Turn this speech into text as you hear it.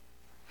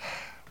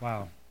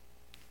Wow.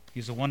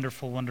 He's a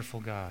wonderful, wonderful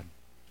God.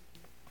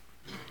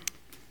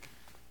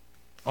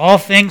 All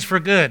things for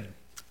good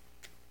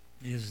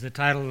is the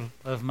title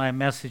of my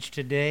message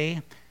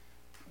today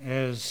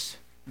as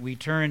we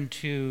turn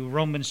to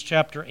Romans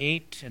chapter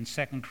 8 and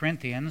 2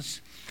 Corinthians.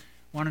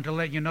 Wanted to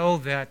let you know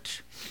that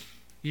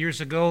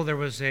years ago there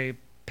was a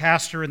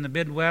pastor in the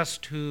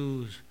Midwest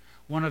who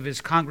one of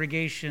his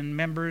congregation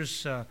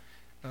members,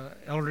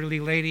 elderly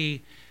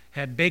lady,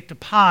 had baked a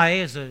pie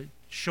as a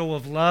show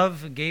of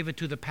love, gave it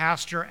to the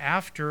pastor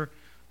after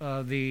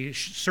the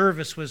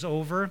service was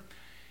over,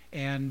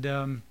 and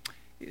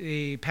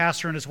the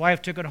pastor and his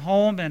wife took it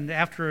home, and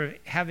after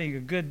having a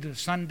good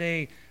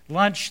Sunday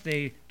lunch,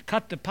 they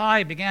cut the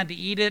pie, began to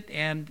eat it,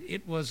 and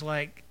it was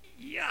like,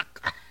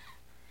 yuck.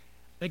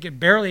 They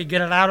could barely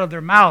get it out of their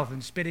mouth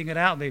and spitting it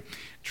out. They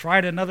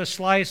tried another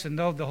slice, and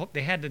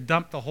they had to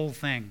dump the whole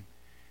thing.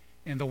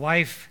 And the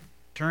wife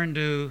turned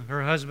to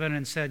her husband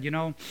and said,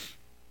 you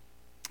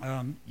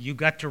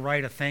got to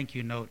write a thank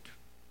you note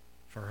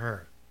for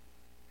her.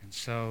 And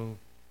so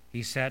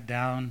he sat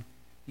down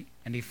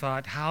and he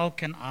thought, how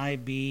can I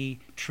be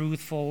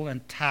truthful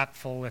and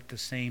tactful at the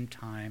same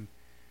time?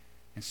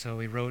 And so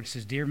he wrote,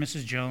 says, Dear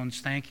Mrs.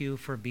 Jones, thank you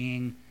for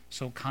being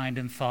so kind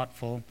and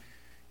thoughtful.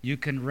 You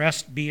can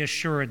be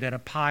assured that a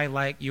pie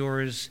like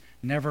yours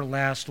never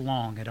lasts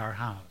long at our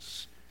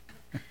house.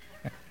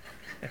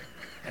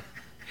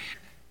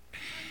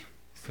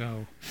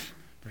 So,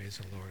 praise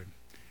the Lord.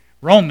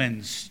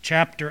 Romans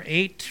chapter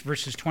 8,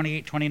 verses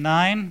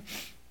 28-29.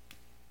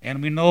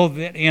 And we know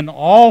that in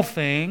all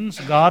things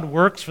God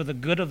works for the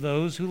good of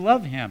those who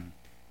love him,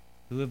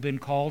 who have been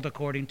called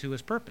according to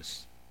his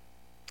purpose.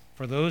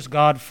 For those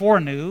God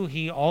foreknew,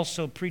 he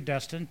also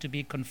predestined to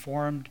be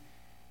conformed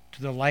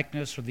to the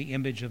likeness or the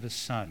image of his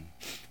Son,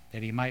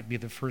 that he might be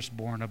the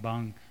firstborn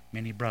among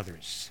many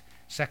brothers.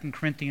 2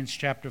 Corinthians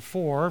chapter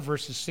 4,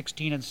 verses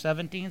 16 and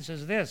 17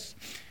 says this,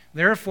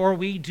 Therefore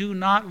we do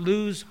not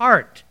lose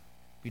heart.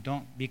 We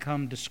don't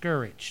become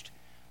discouraged.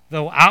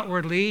 Though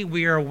outwardly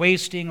we are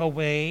wasting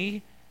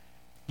away,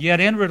 yet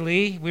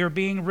inwardly we are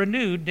being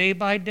renewed day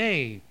by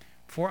day.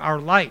 For our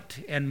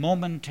light and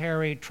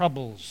momentary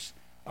troubles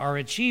are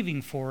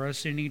achieving for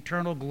us an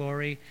eternal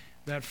glory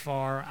that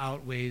far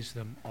outweighs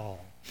them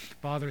all.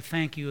 Father,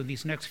 thank you. In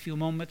these next few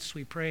moments,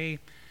 we pray,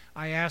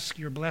 I ask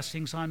your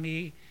blessings on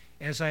me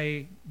as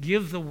I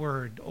give the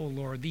word, O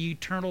Lord, the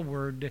eternal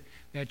word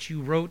that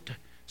you wrote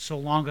so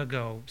long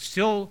ago.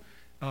 Still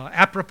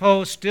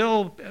apropos,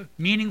 still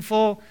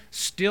meaningful,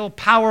 still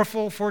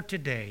powerful for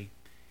today.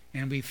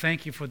 And we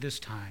thank you for this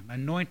time.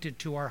 Anoint it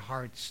to our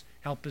hearts.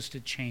 Help us to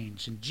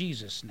change. In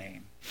Jesus'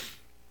 name.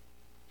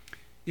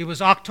 It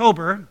was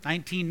October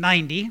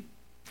 1990.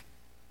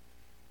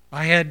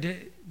 I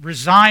had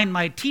resigned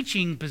my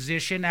teaching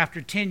position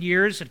after 10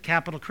 years at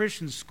Capital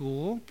Christian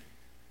School.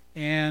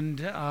 And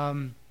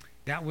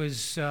that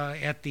was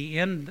at the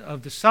end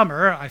of the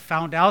summer. I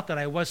found out that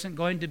I wasn't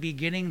going to be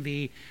getting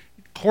the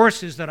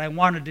courses that I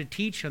wanted to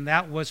teach, and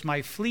that was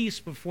my fleece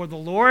before the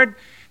Lord.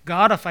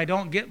 God, if I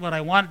don't get what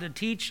I wanted to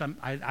teach,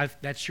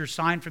 that's your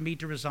sign for me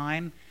to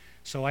resign.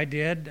 So I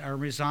did. I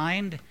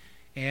resigned,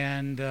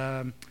 and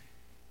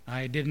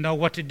I didn't know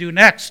what to do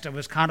next. I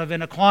was kind of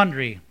in a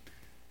quandary.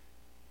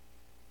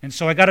 And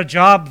so I got a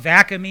job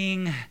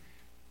vacuuming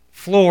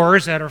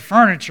floors at a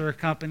furniture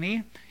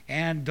company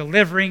and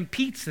delivering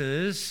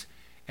pizzas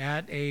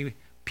at a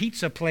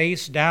pizza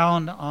place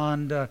down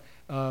on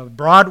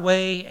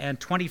Broadway and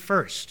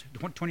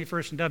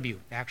 21st and W,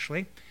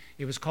 actually.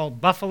 It was called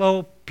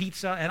Buffalo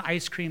Pizza and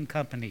Ice Cream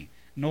Company.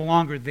 No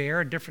longer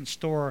there. A different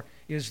store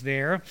is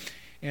there.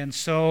 And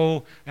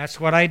so that's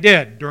what I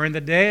did. During the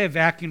day, I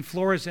vacuumed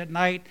floors. At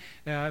night,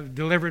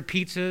 delivered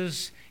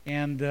pizzas.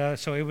 And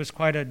so it was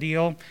quite a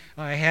deal.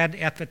 I had,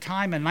 at the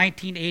time, a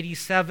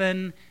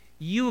 1987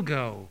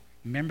 Yugo.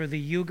 Remember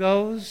the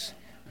Yugos?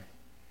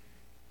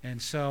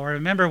 And so I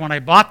remember when I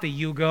bought the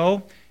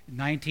Yugo,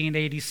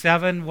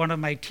 1987, one of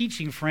my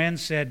teaching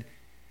friends said,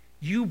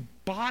 You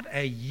bought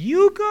a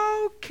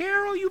Yugo,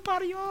 Carol? You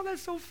bought a Yugo? Oh,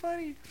 that's so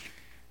funny.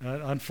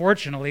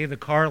 Unfortunately, the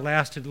car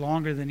lasted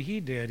longer than he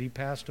did. He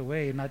passed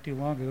away not too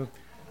long ago.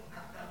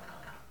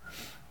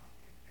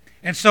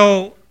 And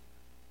so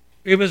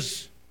it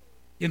was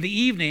in the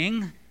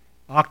evening,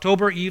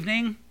 October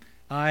evening.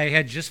 I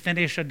had just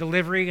finished a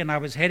delivery, and I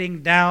was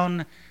heading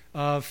down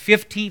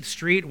 15th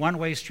Street,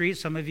 one-way street.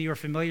 Some of you are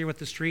familiar with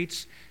the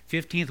streets.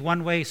 15th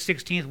one-way,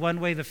 16th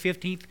one-way, the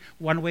 15th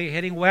one-way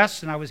heading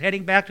west. And I was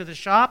heading back to the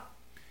shop.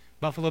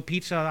 Buffalo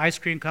Pizza Ice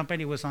Cream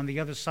Company was on the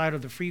other side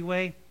of the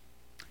freeway.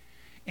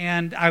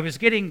 And I was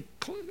getting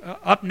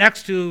up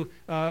next to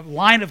a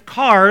line of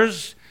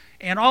cars,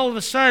 and all of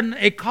a sudden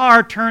a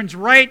car turns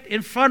right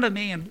in front of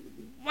me and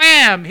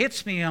wham,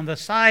 hits me on the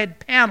side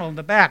panel in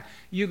the back.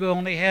 Yugo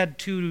only had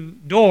 2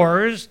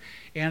 doors,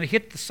 and it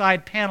hit the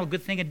side panel.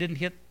 Good thing it didn't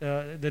hit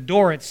the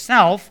door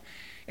itself.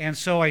 And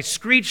so I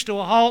screeched to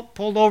a halt,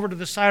 pulled over to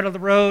the side of the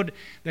road.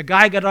 The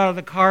guy got out of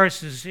the car and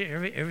says,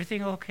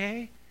 everything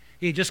okay?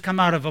 He had just come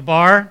out of a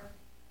bar.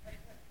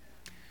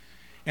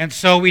 And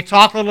so we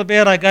talked a little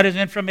bit. I got his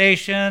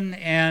information,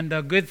 and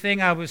a good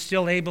thing I was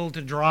still able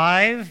to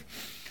drive.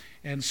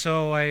 And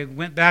so I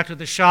went back to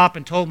the shop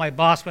and told my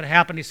boss what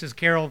happened. He says,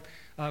 Carol,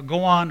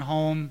 go on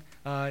home.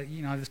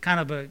 It's kind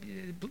of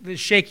it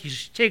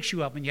shakes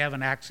you up when you have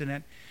an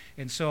accident.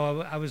 And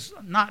so I was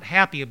not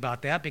happy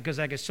about that because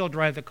I could still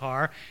drive the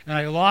car, and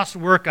I lost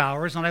work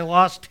hours, and I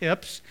lost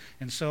tips,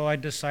 and so I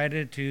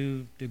decided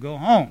to go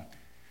home.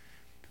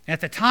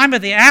 At the time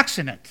of the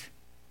accident,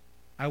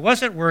 I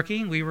wasn't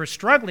working. We were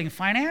struggling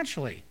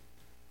financially.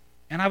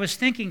 And I was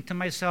thinking to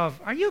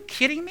myself, are you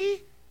kidding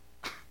me?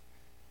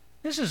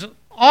 This is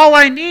all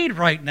I need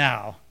right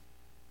now.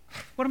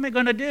 What am I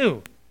going to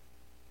do?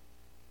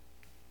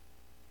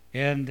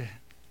 And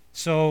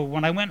so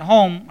when I went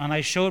home and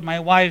I showed my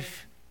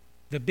wife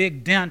the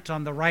big dent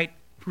on the right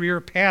rear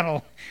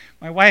panel,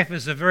 my wife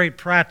is a very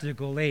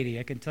practical lady,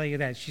 I can tell you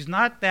that. She's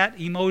not that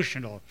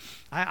emotional.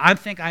 I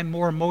think I'm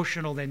more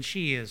emotional than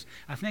she is.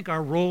 I think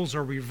our roles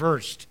are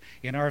reversed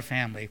in our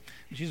family.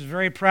 She's a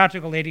very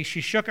practical lady.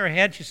 She shook her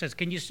head. She says,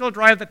 can you still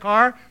drive the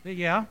car?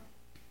 Yeah.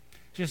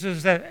 She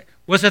says,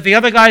 was it the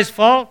other guy's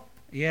fault?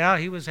 Yeah,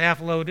 he was half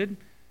loaded.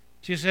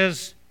 She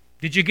says,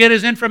 did you get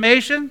his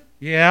information?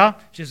 Yeah.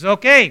 She says,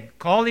 okay,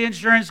 call the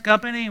insurance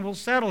company and we'll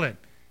settle it.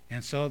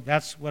 And so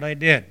that's what I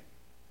did.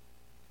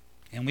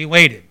 And we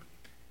waited.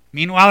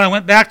 Meanwhile, I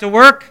went back to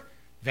work,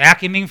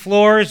 vacuuming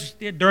floors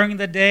during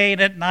the day and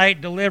at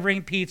night,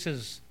 delivering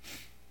pizzas.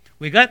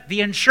 We got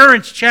the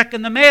insurance check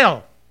in the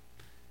mail.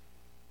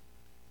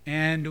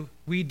 And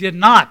we did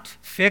not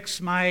fix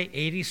my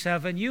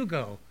 87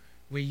 Yugo.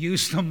 We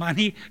used the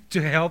money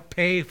to help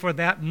pay for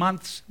that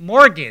month's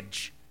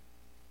mortgage.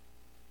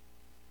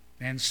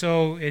 And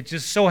so it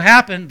just so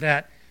happened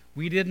that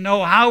we didn't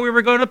know how we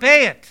were going to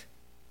pay it.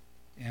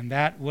 And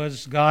that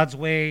was God's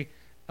way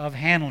of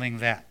handling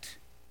that.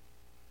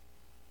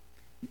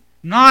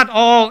 Not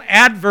all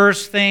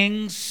adverse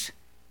things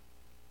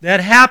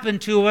that happen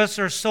to us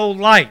are so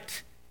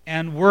light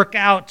and work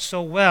out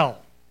so well.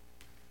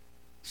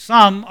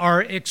 Some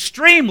are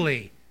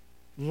extremely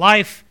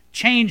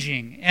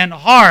life-changing and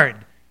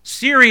hard,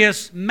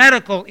 serious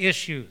medical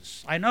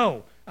issues. I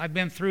know, I've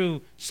been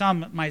through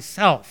some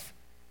myself.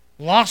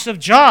 Loss of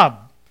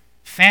job,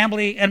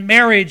 family and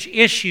marriage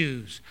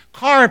issues,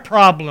 car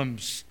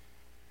problems.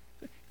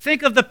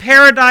 Think of the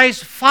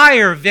Paradise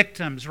Fire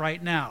victims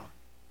right now.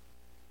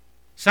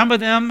 Some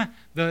of them,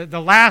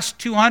 the last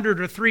 200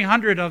 or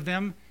 300 of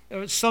them,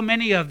 so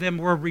many of them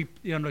were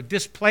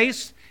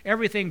displaced.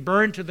 Everything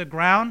burned to the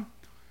ground.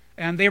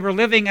 And they were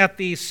living at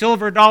the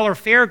Silver Dollar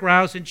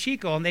Fairgrounds in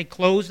Chico, and they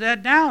closed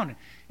that down.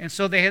 And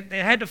so they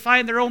had to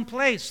find their own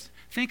place.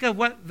 Think of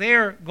what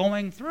they're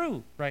going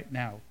through right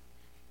now.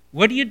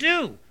 What do you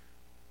do?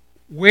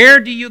 Where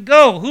do you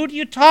go? Who do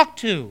you talk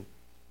to?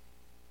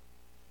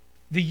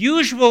 The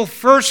usual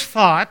first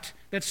thought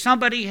that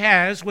somebody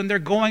has when they're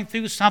going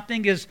through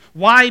something is,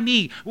 why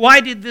me?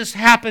 Why did this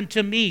happen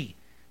to me?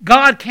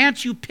 God,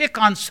 can't you pick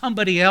on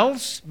somebody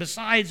else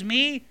besides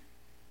me?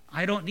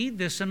 I don't need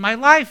this in my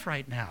life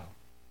right now.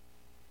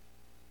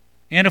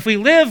 And if we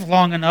live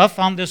long enough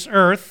on this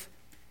earth,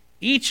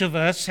 each of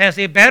us has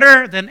a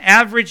better than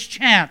average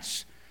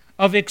chance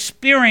of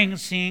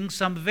experiencing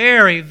some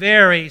very,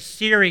 very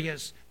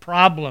serious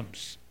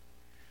problems.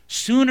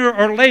 Sooner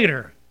or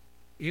later,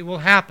 it will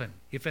happen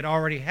if it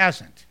already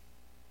hasn't.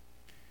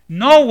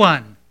 No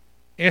one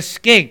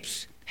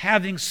escapes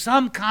having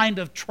some kind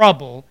of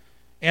trouble,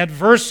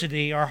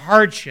 adversity, or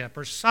hardship,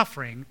 or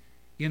suffering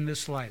in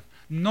this life.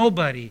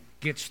 Nobody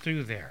gets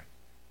through there.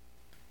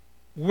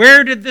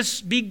 Where did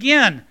this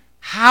begin?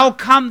 How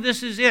come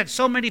this is it?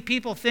 So many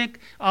people think,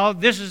 oh,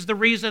 this is the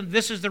reason,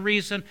 this is the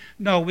reason.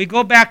 No, we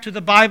go back to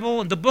the Bible,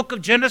 in the book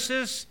of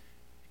Genesis,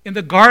 in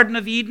the Garden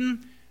of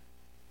Eden,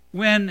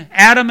 when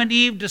Adam and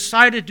Eve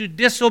decided to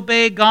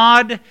disobey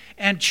God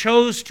and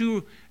chose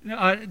to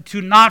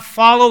not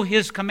follow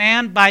His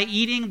command by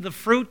eating the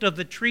fruit of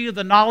the tree of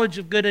the knowledge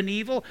of good and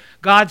evil,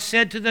 God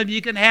said to them,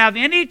 you can have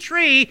any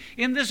tree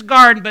in this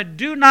garden, but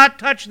do not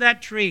touch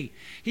that tree.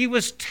 He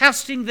was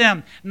testing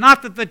them,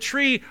 not that the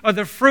tree or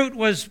the fruit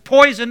was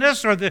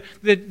poisonous or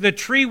the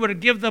tree would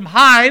give them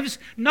hives.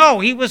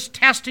 No, He was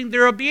testing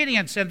their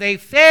obedience, and they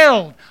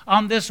failed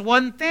on this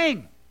one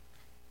thing,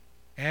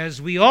 as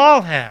we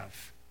all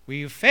have.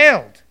 We've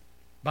failed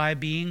by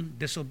being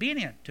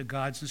disobedient to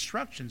God's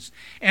instructions.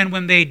 And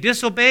when they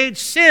disobeyed,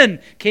 sin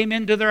came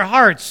into their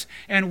hearts.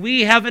 And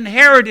we have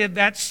inherited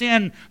that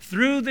sin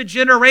through the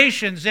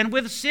generations. And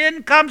with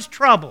sin comes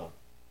trouble.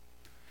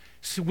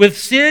 With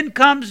sin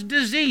comes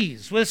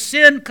disease. With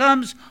sin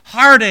comes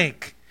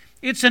heartache.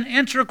 It's an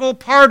integral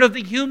part of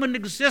the human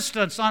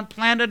existence on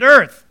planet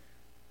Earth.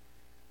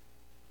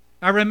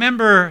 I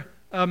remember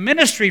a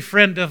ministry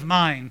friend of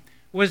mine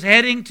was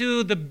heading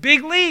to the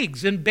big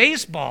leagues in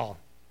baseball.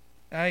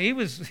 He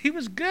was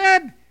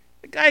good.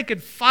 The guy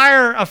could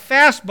fire a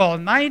fastball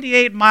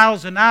 98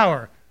 miles an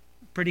hour.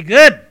 Pretty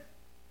good.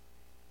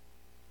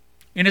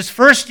 In his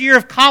first year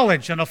of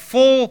college, on a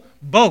full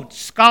boat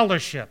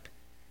scholarship,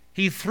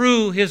 he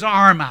threw his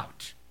arm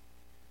out.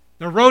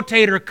 The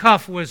rotator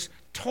cuff was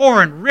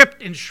torn,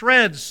 ripped in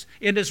shreds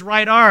in his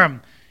right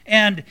arm.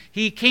 And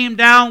he came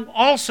down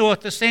also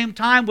at the same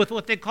time with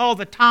what they call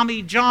the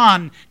Tommy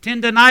John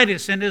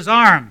tendonitis in his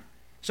arm.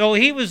 So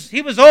he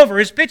was over.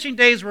 His pitching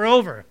days were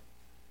over.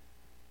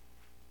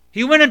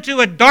 He went into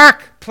a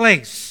dark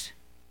place,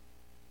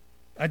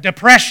 a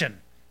depression,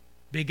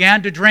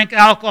 began to drink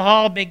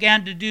alcohol,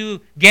 began to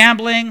do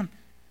gambling.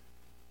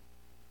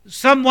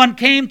 Someone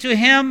came to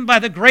him by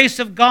the grace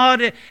of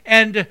God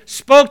and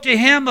spoke to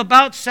him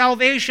about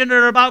salvation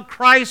and about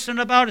Christ and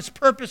about his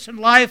purpose in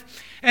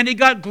life, and he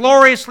got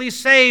gloriously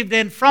saved,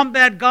 and from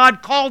that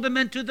God called him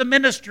into the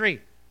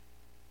ministry.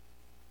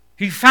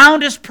 He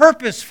found his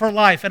purpose for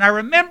life, and I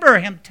remember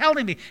him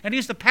telling me, and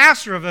he's the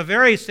pastor of a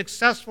very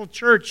successful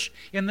church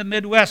in the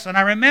Midwest, and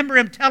I remember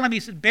him telling me, he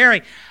said,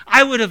 Barry,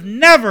 I would have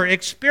never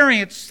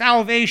experienced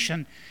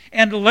salvation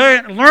and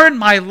learned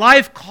my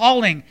life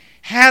calling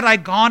had I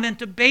gone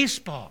into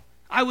baseball.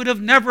 I would have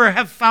never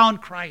have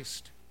found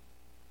Christ.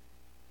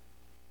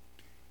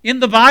 In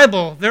the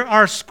Bible, there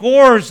are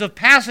scores of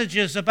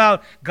passages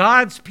about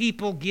God's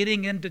people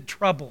getting into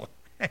trouble.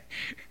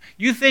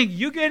 You think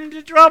you get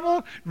into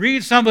trouble?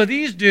 Read some of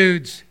these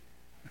dudes.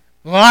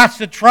 Lots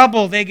of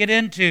trouble they get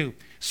into.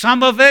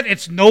 Some of it,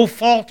 it's no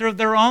fault of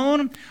their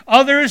own.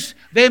 Others,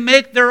 they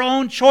make their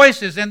own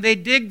choices and they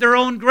dig their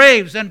own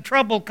graves, and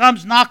trouble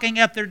comes knocking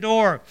at their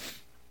door.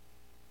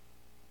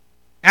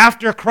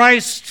 After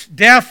Christ's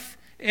death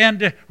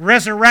and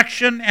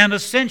resurrection and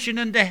ascension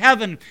into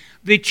heaven,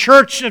 the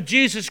church of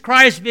Jesus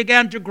Christ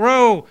began to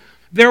grow.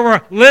 There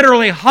were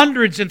literally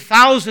hundreds and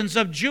thousands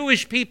of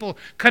Jewish people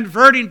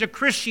converting to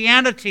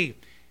Christianity.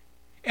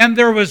 And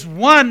there was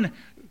one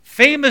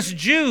famous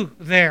Jew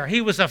there.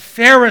 He was a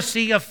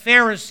Pharisee of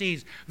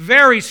Pharisees,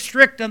 very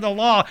strict in the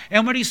law.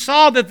 And when he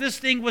saw that this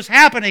thing was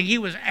happening, he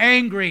was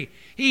angry.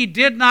 He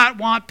did not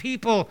want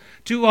people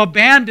to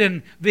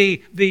abandon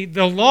the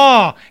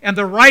law and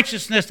the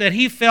righteousness that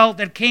he felt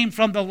that came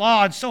from the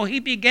law. And so he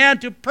began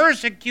to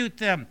persecute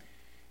them.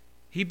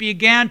 He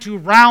began to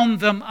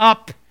round them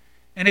up,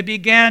 and he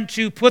began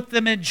to put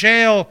them in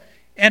jail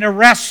and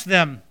arrest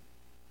them.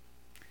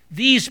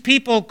 These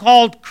people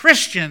called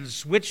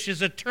Christians, which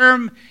is a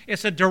term,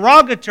 it's a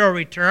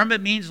derogatory term,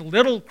 it means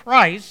little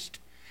Christ.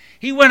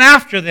 He went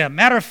after them.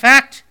 Matter of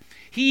fact,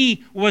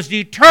 he was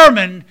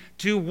determined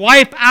to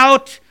wipe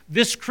out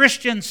this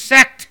Christian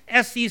sect,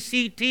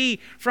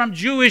 S-E-C-T, from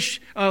Jewish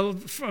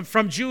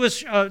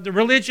the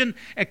religion,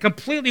 and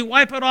completely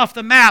wipe it off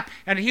the map.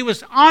 And he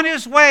was on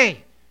his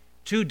way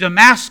to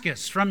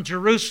Damascus from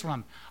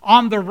Jerusalem,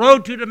 on the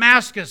road to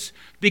Damascus,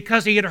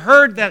 because he had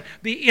heard that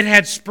it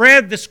had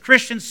spread, this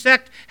Christian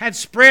sect had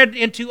spread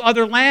into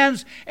other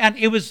lands, and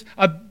it was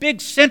a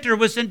big center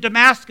was in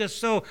Damascus.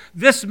 So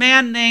this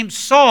man named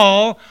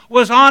Saul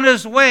was on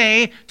his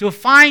way to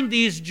find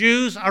these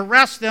Jews,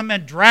 arrest them,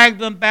 and drag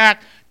them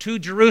back to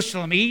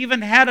Jerusalem. He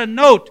even had a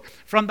note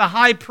from the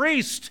high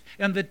priest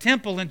in the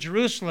temple in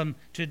Jerusalem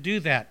to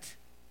do that.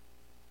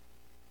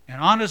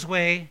 And on his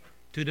way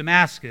to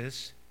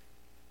Damascus,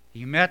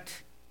 he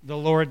met the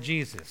Lord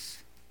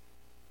Jesus.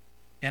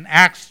 In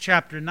Acts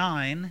chapter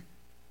 9,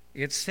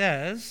 it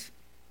says,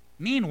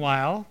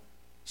 meanwhile,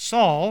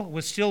 Saul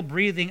was still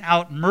breathing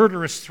out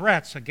murderous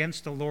threats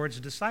against the Lord's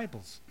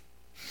disciples.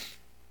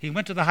 He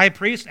went to the high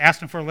priest,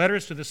 asked him for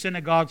letters to the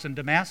synagogues in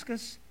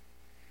Damascus,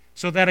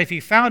 so that if he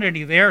found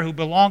any there who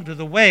belonged to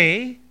the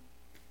way,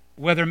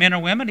 whether men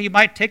or women, he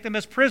might take them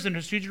as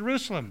prisoners to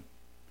Jerusalem.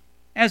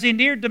 As he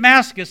neared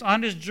Damascus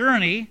on his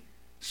journey,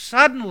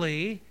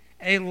 suddenly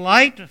a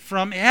light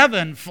from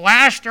heaven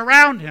flashed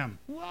around him.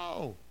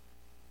 Whoa!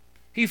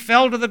 He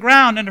fell to the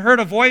ground and heard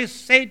a voice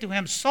say to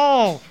him,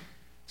 Saul,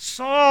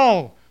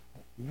 Saul,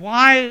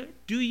 why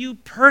do you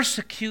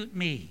persecute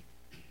me?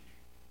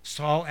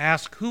 Saul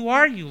asked, who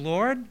are you,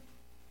 Lord?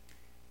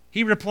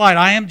 He replied,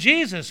 I am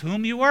Jesus,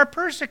 whom you are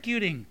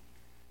persecuting.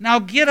 Now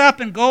get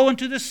up and go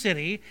into the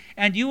city,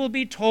 and you will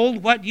be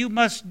told what you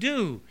must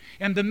do.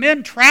 And the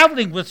men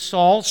traveling with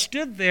Saul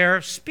stood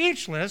there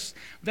speechless.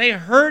 They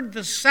heard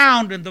the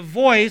sound and the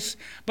voice,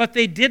 but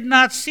they did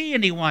not see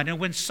anyone. And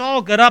when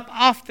Saul got up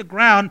off the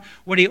ground,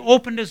 when he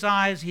opened his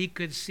eyes, he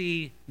could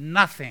see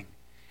nothing.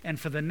 And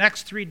for the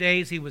next 3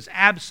 days, he was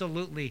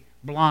absolutely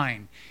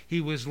blind. He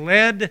was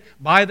led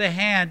by the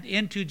hand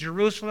into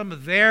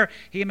Jerusalem. There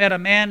he met a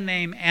man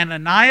named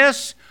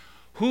Ananias,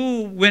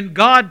 who, when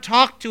God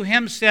talked to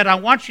him, said, I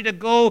want you to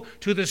go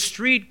to the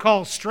street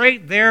called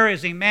Straight. There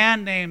is a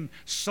man named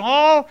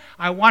Saul.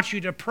 I want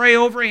you to pray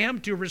over him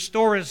to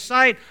restore his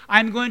sight.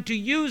 I'm going to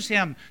use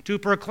him to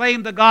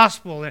proclaim the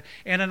gospel.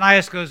 And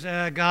Ananias goes,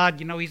 God,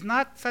 he's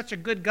not such a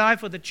good guy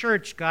for the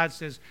church. God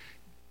says,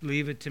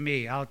 leave it to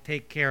me. I'll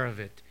take care of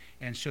it.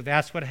 And so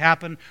that's what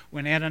happened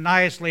when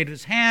Ananias laid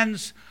his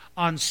hands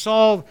on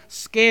Saul.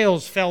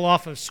 Scales fell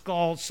off of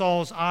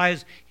Saul's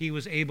eyes. He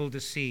was able to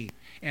see.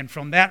 And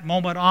from that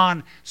moment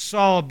on,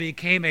 Saul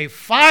became a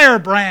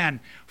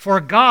firebrand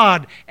for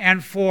God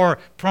and for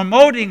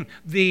promoting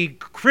the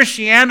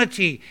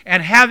Christianity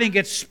and having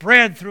it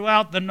spread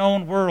throughout the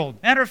known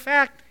world. Matter of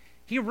fact,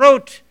 he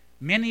wrote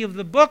many of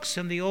the books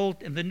in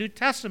the New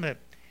Testament.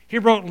 He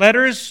wrote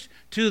letters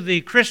to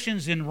the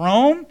Christians in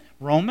Rome,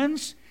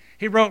 Romans.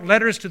 He wrote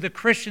letters to the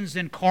Christians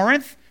in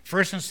Corinth,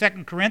 1st and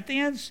 2nd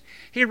Corinthians.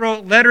 He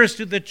wrote letters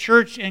to the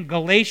church in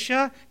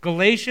Galatia,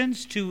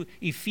 Galatians, to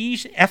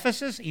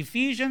Ephesus,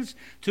 Ephesians,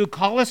 to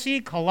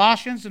Colossae,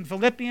 Colossians, and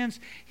Philippians.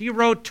 He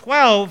wrote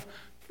 12,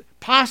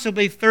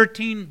 possibly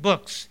 13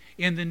 books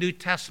in the New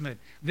Testament.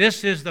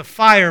 This is the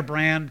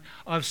firebrand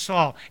of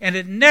Saul. And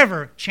it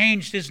never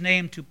changed his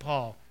name to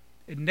Paul.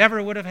 It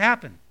never would have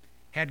happened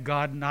had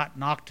God not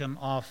knocked him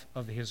off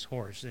of his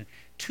horse. And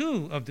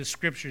 2 of the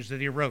scriptures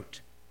that he wrote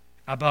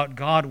about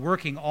God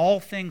working all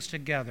things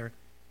together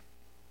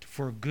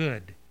for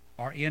good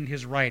are in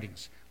his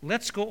writings.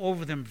 Let's go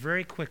over them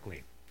very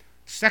quickly.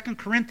 2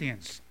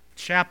 Corinthians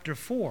chapter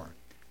 4,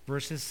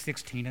 verses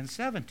 16 and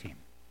 17.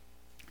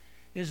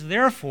 Is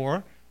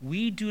therefore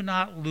we do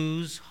not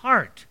lose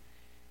heart.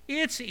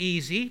 It's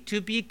easy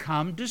to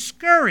become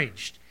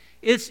discouraged.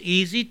 It's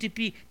easy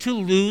to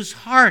lose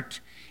heart.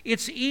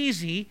 It's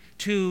easy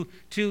to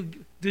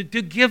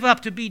give up,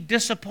 to be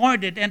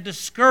disappointed and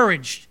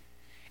discouraged,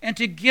 and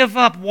to give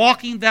up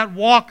walking that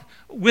walk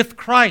with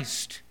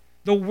Christ.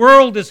 The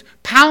world is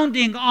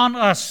pounding on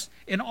us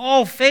in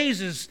all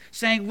phases,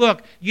 saying,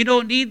 look, you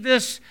don't need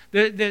this,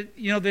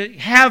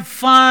 have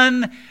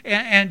fun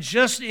and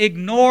just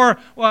ignore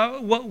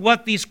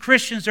what these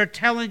Christians are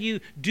telling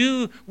you.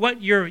 Do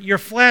what your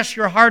flesh,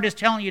 your heart is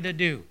telling you to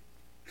do.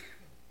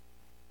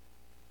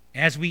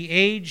 As we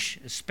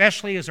age,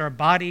 especially as our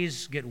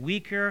bodies get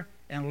weaker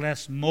and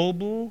less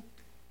mobile,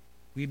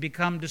 we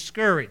become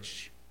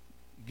discouraged,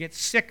 get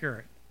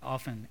sicker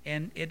often,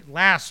 and it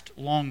lasts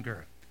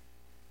longer.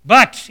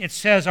 But it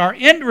says our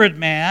inward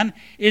man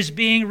is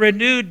being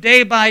renewed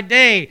day by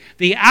day.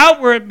 The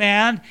outward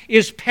man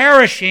is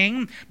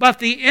perishing, but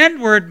the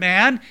inward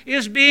man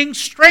is being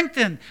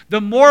strengthened.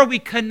 The more we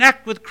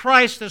connect with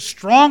Christ, the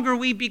stronger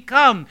we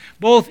become,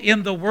 both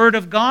in the Word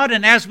of God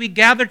and as we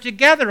gather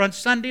together on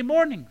Sunday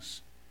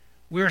mornings.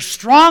 We're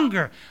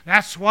stronger.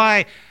 That's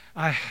why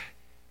I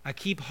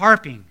keep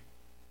harping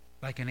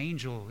like an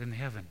angel in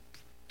heaven.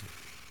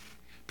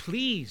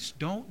 Please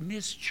don't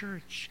miss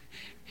church,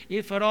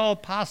 if at all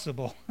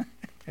possible.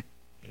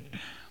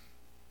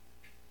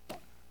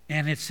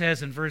 And it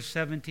says in verse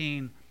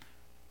 17,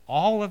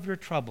 all of your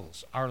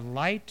troubles are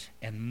light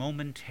and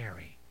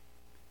momentary.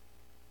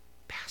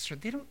 Pastor,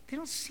 they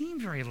don't seem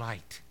very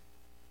light.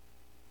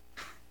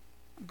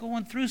 I'm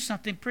going through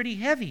something pretty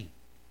heavy.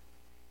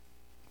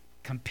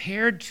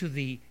 Compared to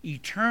the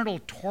eternal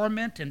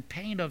torment and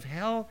pain of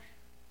hell,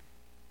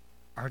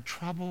 our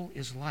trouble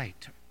is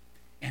light,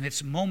 and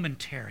it's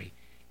momentary.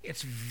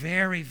 It's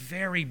very,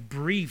 very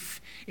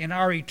brief. In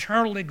our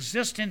eternal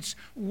existence,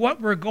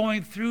 what we're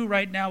going through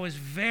right now is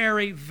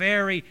very,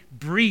 very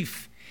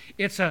brief.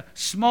 It's a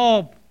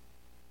small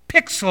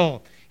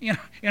pixel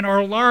in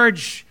our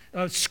large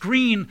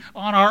screen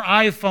on our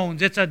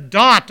iPhones. It's a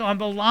dot on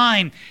the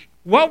line.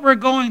 What we're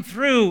going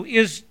through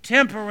is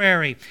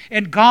temporary,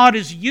 and God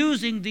is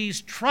using these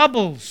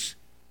troubles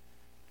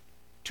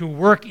to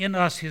work in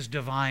us His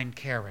divine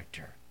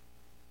character.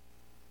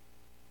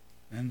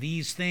 And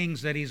these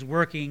things that He's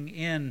working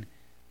in,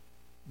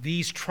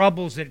 these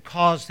troubles that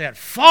cause that,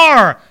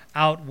 far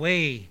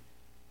outweigh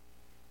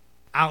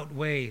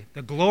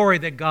the glory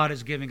that God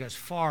is giving us,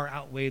 far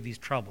outweigh these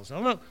troubles.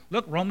 Now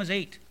look, Romans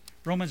 8,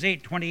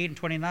 28 and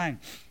 29.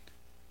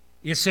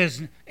 It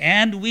says,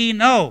 and we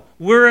know,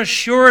 we're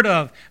assured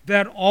of,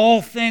 that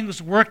all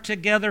things work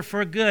together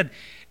for good.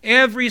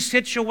 Every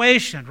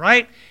situation,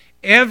 right?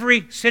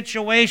 Every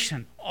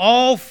situation,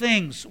 all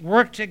things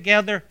work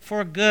together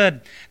for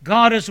good.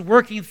 God is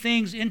working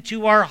things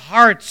into our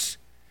hearts.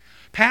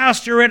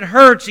 Pastor, it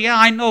hurts. Yeah,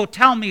 I know.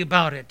 Tell me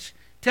about it.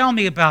 Tell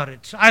me about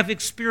it. I've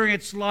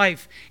experienced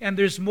life, and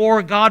there's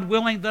more, God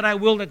willing, that I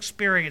will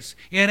experience.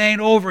 It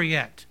ain't over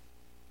yet.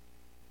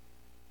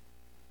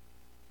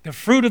 The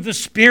fruit of the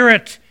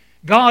Spirit,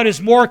 God is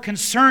more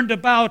concerned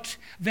about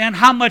than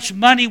how much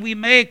money we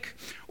make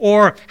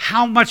or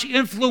how much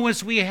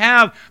influence we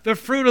have. The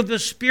fruit of the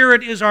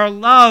Spirit is our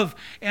love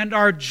and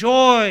our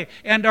joy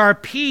and our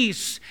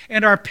peace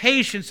and our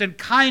patience and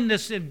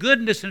kindness and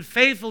goodness and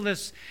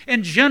faithfulness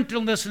and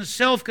gentleness and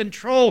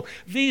self-control.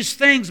 These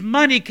things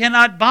money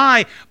cannot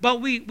buy, but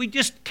we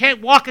just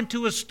can't walk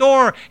into a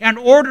store and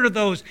order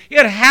those.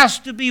 It has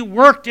to be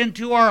worked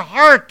into our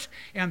heart,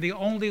 and the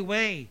only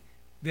way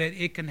that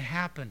it can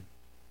happen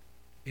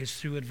is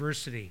through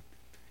adversity.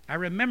 I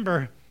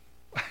remember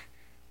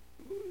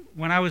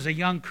when I was a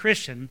young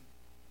Christian,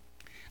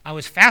 I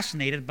was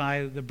fascinated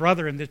by the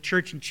brother in the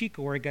church in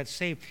Chico where he got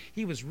saved.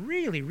 He was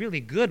really, really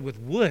good with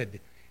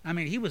wood. I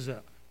mean, he was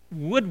a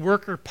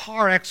woodworker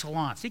par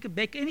excellence. He could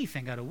make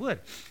anything out of wood.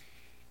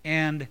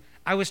 And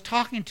I was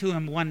talking to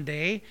him one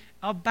day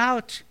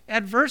about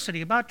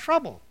adversity, about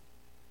trouble.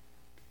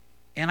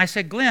 And I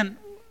said, Glenn,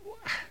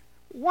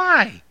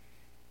 why?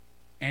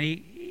 And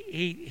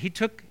he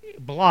took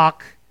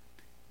block,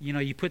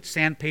 you put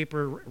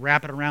sandpaper,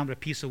 wrap it around with a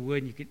piece of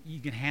wood, and you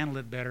can handle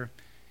it better.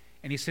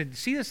 And he said,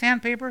 see the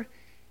sandpaper?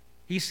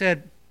 He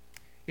said,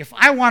 if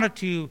I wanted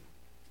to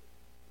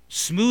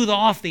smooth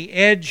off the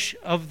edge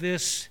of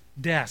this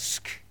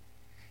desk.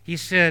 He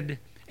said,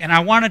 and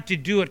I wanted to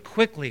do it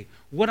quickly.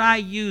 Would I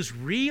use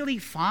really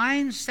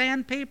fine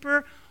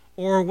sandpaper,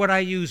 or would I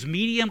use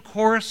medium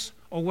coarse,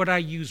 or would I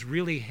use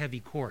really heavy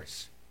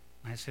coarse?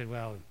 I said,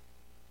 well,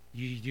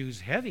 you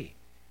use heavy.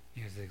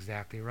 He said,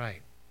 exactly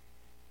right.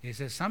 He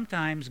says,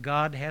 sometimes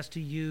God has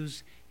to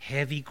use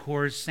heavy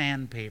coarse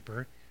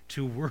sandpaper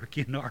to work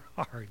in our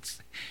hearts.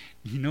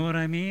 You know what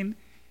I mean?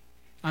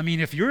 I mean,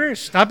 if you're as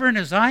stubborn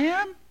as I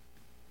am,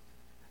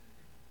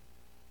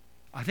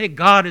 I think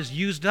God has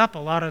used up a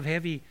lot of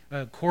heavy,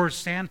 coarse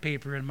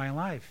sandpaper in my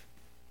life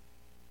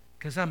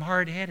because I'm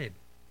hard-headed.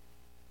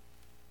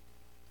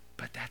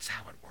 But that's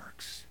how it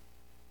works.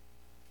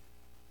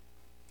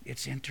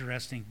 It's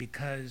interesting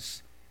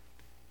because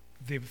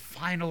the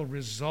final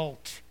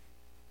result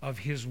of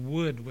his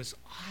wood was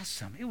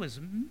awesome. It was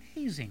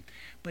amazing.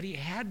 But he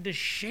had to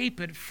shape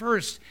it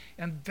first.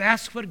 And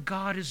that's what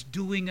God is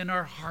doing in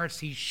our hearts.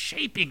 He's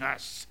shaping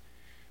us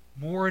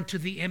more into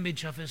the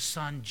image of his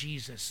Son,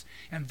 Jesus.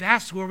 And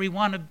that's where we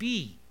want to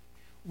be.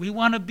 We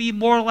want to be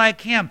more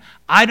like him.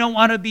 I don't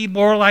want to be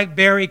more like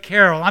Barry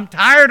Carroll. I'm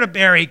tired of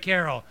Barry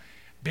Carroll.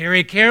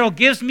 Barry Carroll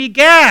gives me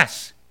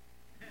gas.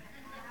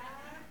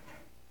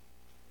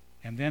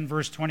 And then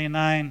verse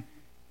 29,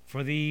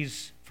 for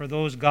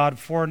those God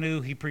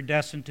foreknew, he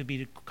predestined to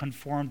be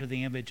conformed to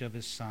the image of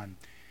his Son.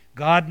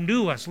 God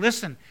knew us.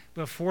 Listen,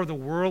 before the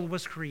world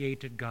was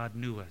created, God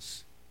knew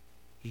us.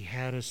 He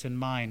had us in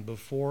mind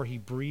before he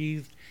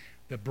breathed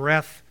the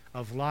breath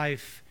of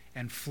life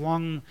and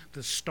flung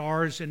the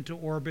stars into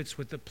orbits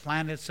with the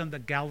planets and the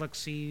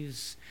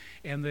galaxies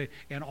and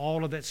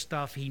all of that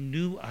stuff. He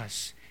knew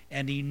us,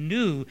 and he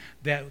knew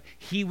that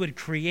he would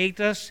create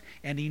us,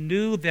 and he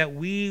knew that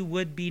we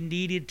would be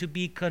needed to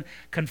be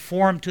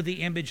conformed to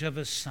the image of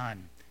his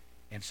Son.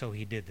 And so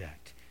he did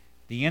that.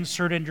 The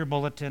insert in your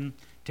bulletin,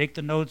 take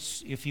the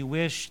notes if you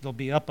wish. They'll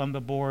be up on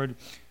the board.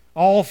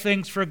 All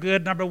things for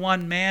good. Number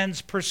one,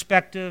 man's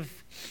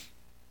perspective.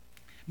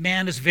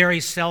 Man is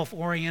very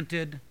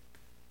self-oriented.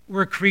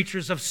 We're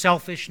creatures of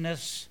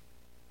selfishness.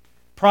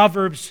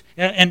 Proverbs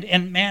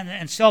and man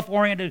and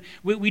self-oriented,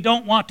 we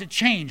don't want to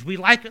change. We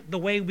like it the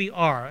way we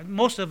are.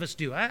 Most of us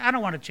do. I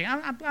don't want to change.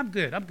 I'm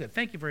good. I'm good.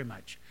 Thank you very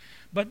much.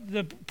 But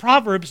the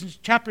Proverbs in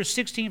chapter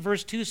 16,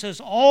 verse 2 says,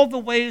 all the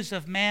ways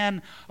of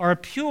man are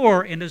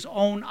pure in his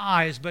own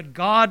eyes, but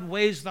God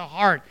weighs the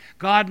heart.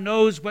 God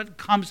knows what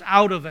comes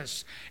out of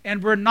us.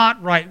 And we're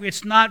not right.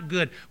 It's not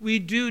good. We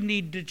do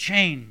need to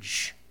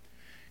change.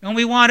 And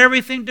we want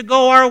everything to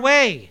go our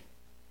way.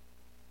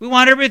 We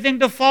want everything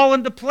to fall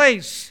into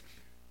place.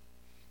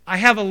 I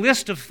have a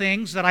list of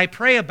things that I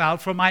pray about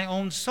for my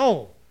own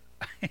soul.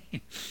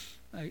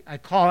 I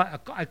call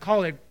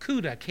it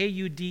CUDA,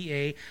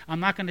 K-U-D-A. I'm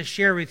not going to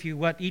share with you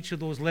what each of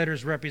those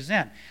letters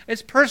represent.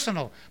 It's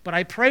personal, but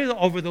I pray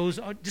over those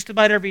just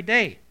about every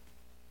day.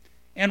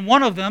 And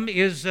one of them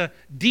is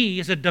D,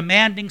 is a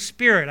demanding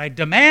spirit. I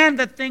demand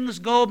that things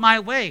go my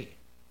way.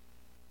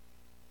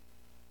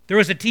 There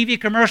was a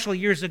TV commercial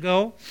years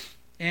ago,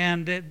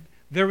 and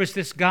there was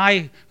this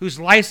guy whose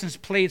license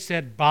plate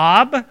said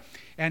Bob,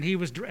 and he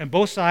was on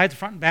both sides,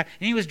 front and back,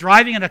 and he was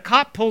driving, and a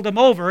cop pulled him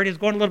over, and he was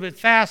going a little bit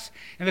fast,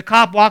 and the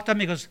cop walked up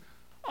and he goes,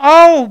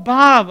 "Oh,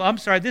 Bob, I'm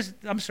sorry,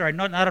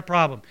 not a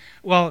problem."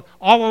 Well,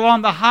 all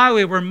along the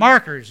highway were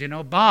markers,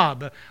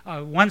 Bob,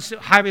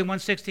 Highway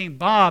 116,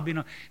 Bob,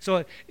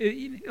 So,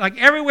 like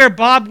everywhere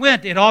Bob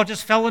went, it all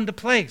just fell into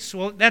place.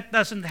 Well, that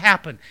doesn't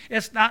happen.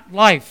 It's not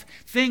life.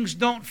 Things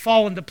don't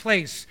fall into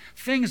place.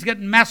 Things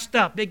get messed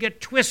up. They get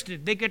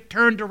twisted. They get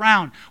turned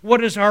around.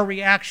 What is our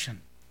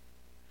reaction?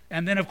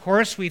 And then, of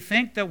course, we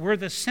think that we're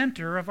the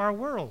center of our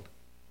world.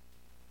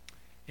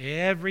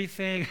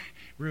 Everything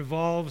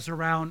revolves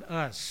around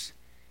us.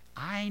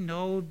 I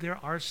know there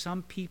are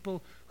some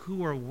people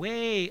who are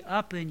way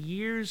up in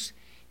years,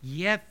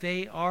 yet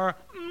they are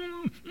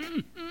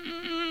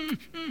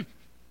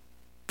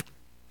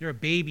they're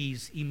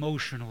babies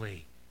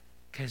emotionally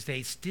because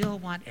they still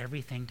want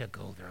everything to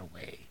go their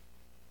way.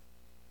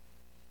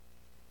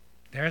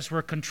 There's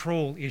where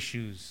control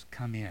issues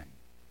come in.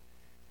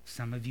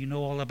 Some of you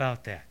know all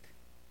about that.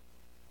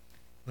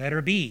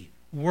 Letter B,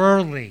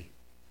 worldly.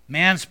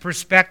 Man's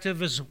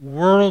perspective is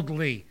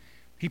worldly.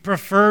 He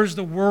prefers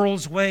the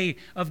world's way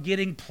of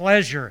getting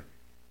pleasure,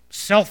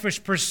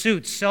 selfish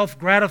pursuits,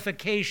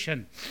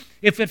 self-gratification.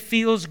 If it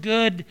feels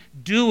good,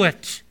 do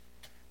it.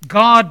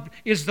 God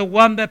is the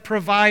one that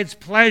provides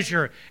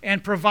pleasure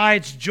and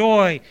provides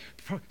joy.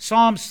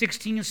 Psalm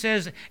 16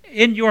 says,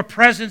 "In your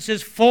presence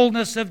is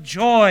fullness of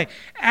joy.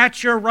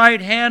 At your right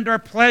hand are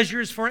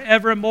pleasures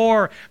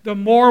forevermore." The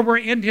more we're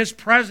in his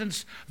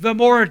presence, the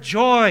more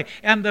joy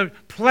and the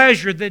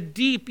pleasure, the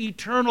deep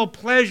eternal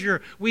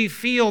pleasure we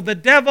feel. The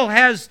devil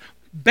has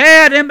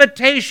bad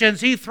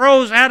imitations. He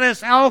throws at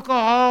us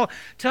alcohol,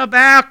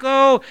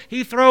 tobacco.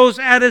 He throws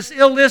at us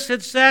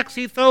illicit sex.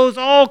 He throws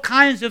all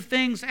kinds of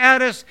things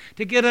at us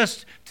to get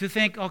us to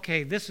think,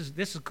 okay, this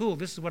is cool.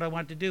 This is what I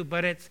want to do.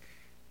 But it's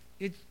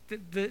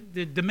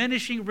the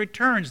diminishing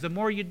returns. The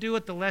more you do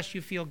it, the less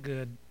you feel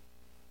good.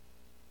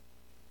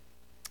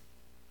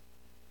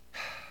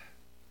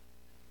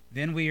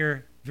 then we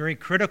are very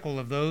critical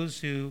of those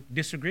who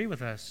disagree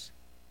with us.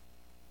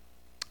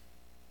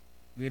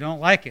 We don't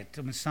like it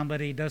when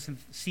somebody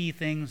doesn't see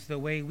things the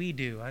way we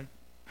do.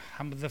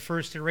 I'm the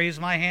first to raise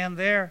my hand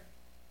there.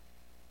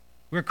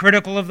 We're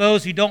critical of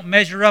those who don't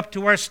measure up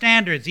to our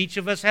standards. Each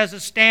of us has a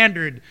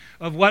standard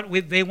of what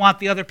they want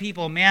the other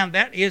people. Man,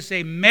 that is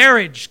a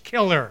marriage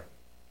killer.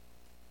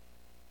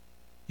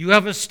 You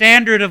have a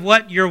standard of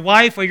what your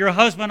wife or your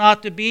husband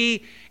ought to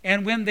be,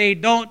 and when they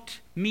don't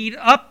meet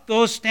up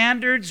those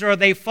standards or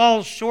they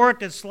fall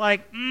short, it's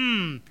like,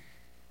 And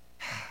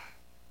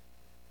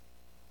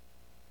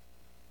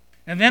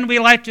then we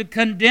like to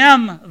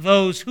condemn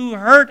those who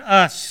hurt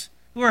us,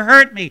 who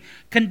hurt me.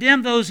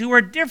 Condemn those who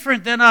are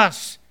different than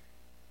us.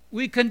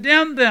 We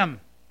condemn them.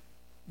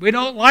 We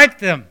don't like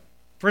them.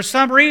 For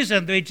some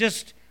reason,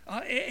 it's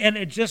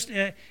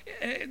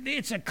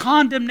a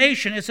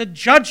condemnation. It's a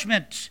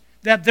judgment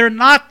that they're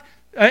not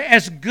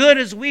as good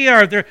as we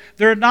are.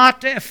 They're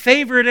not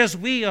favored as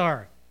we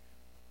are.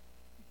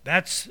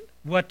 That's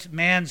what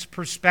man's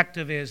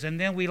perspective is. And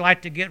then we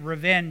like to get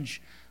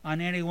revenge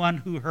on anyone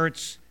who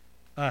hurts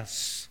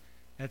us.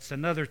 That's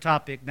another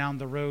topic down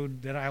the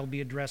road that I'll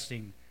be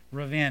addressing.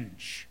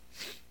 Revenge.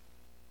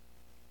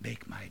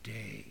 Make my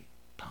day,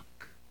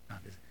 punk.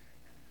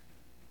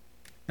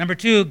 Number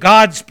 2,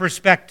 God's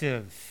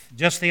perspective.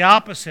 Just the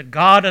opposite.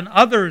 God and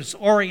others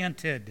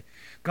oriented.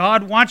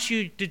 God wants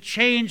you to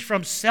change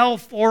from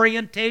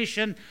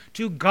self-orientation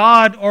to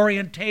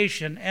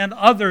God-orientation and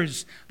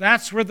others.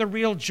 That's where the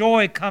real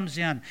joy comes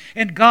in.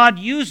 And God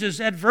uses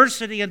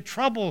adversity and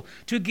trouble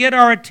to get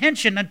our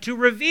attention and to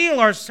reveal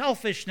our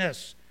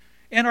selfishness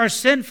and our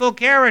sinful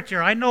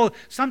character. I know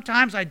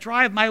sometimes I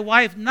drive my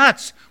wife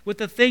nuts with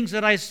the things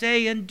that I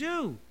say and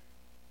do.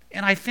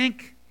 And I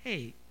think,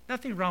 hey,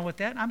 nothing wrong with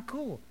that. I'm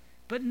cool.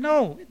 But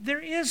no, there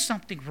is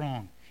something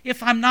wrong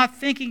if I'm not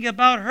thinking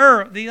about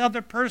her, the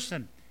other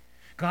person.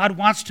 God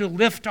wants to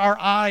lift our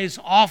eyes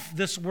off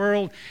this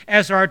world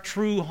as our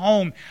true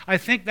home. I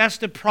think that's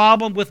the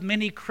problem with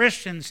many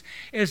Christians,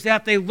 is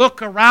that they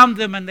look around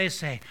them and they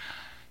say,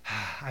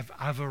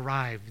 I've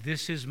arrived.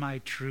 This is my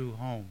true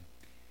home.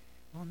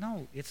 Well,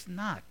 no, it's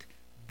not.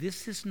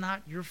 This is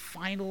not your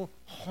final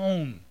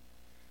home.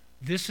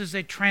 This is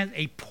a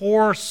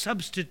poor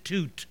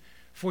substitute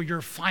for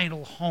your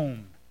final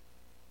home.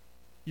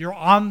 You're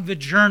on the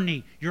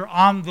journey. You're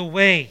on the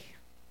way.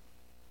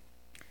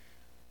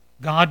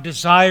 God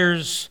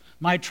desires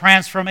my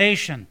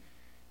transformation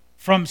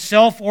from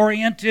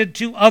self-oriented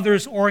to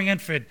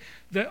others-oriented.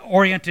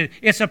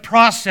 It's a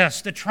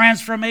process. The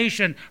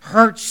transformation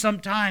hurts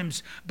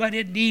sometimes, but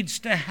it needs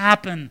to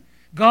happen.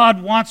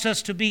 God wants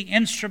us to be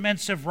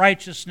instruments of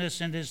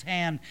righteousness in His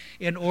hand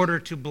in order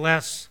to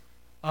bless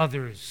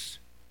others.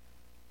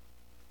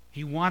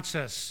 He wants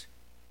us.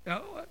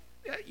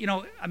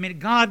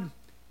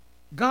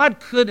 God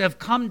could have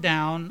come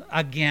down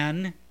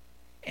again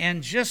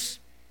and just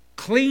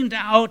cleaned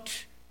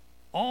out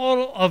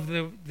all of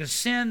the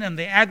sin and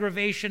the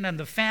aggravation and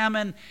the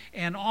famine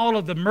and all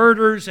of the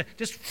murders,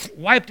 just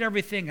wiped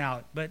everything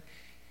out. But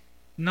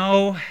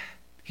no,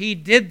 He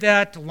did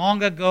that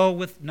long ago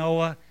with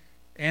Noah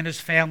and his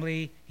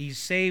family. He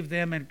saved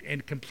them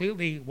and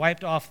completely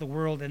wiped off the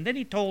world. And then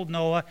He told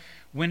Noah,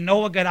 when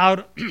Noah got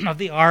out of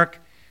the ark,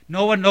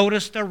 Noah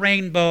noticed a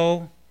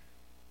rainbow.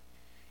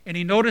 And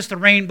he noticed the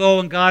rainbow,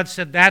 and God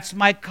said, that's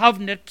my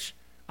covenant.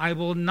 I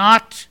will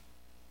not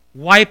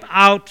wipe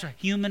out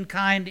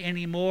humankind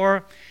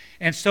anymore.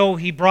 And so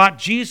He brought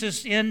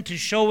Jesus in to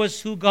show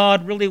us who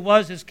God really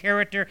was, His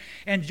character.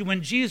 And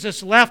when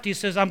Jesus left, He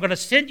says, I'm going to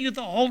send you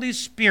the Holy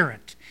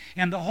Spirit.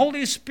 And the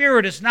Holy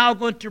Spirit is now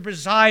going to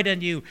reside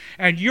in you.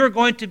 And you're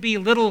going to be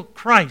little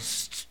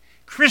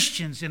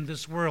Christians in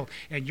this world.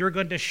 And you're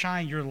going to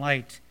shine your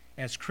light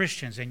as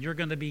Christians. And you're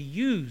going to be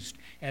used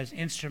as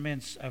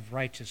instruments of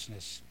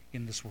righteousness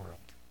in this world.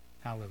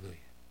 Hallelujah.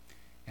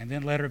 And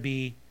then letter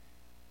B,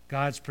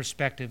 God's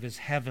perspective is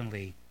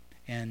heavenly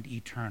and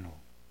eternal.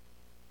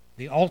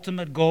 The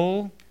ultimate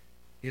goal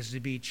is to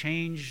be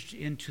changed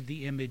into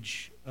the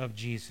image of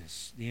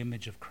Jesus, the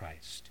image of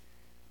Christ,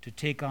 to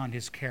take on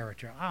His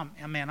character.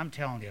 Man, I'm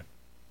telling you,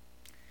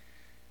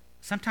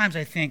 sometimes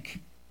I think,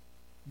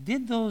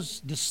 did those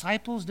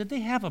disciples, did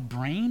they have a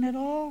brain at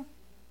all?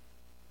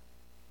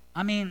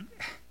 I mean,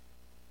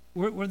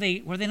 were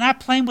they not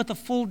playing with the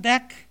full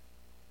deck?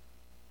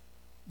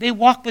 They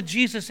walked with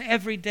Jesus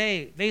every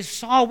day. They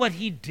saw what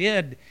He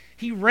did.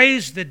 He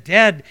raised the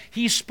dead.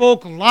 He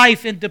spoke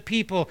life into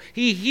people.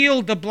 He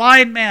healed the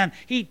blind man.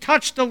 He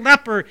touched the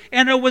leper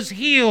and it was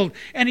healed.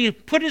 And He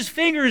put His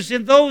fingers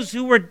in those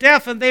who were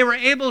deaf and they were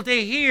able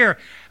to hear.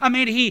 I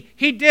mean,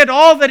 he did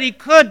all that He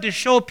could to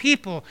show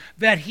people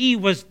that He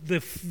was the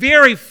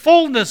very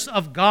fullness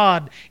of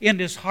God in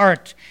His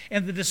heart.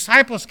 And the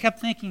disciples kept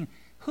thinking,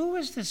 who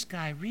is this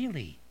guy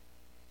really?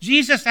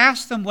 Jesus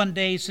asked them one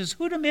day, He says,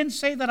 who do men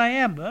say that I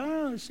am?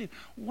 Let's see.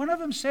 One of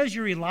them says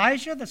you're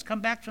Elijah that's come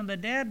back from the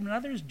dead, and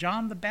another is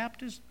John the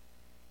Baptist.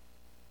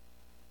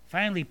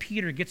 Finally,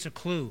 Peter gets a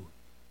clue.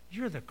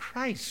 You're the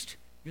Christ.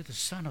 You're the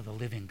Son of the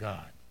living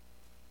God.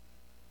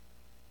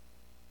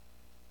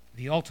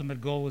 The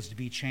ultimate goal is to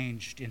be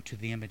changed into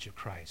the image of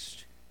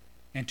Christ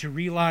and to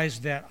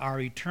realize that our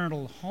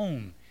eternal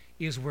home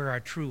is where our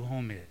true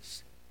home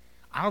is.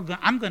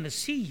 I'm going to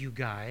see you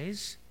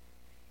guys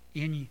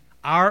in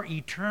our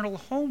eternal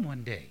home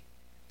one day.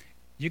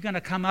 You're going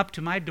to come up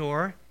to my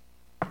door.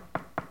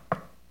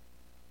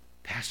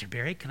 Pastor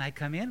Barry, can I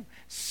come in?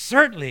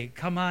 Certainly,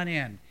 come on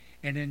in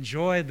and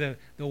enjoy the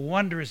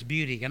wondrous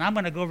beauty. And I'm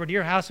going to go over to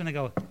your house and I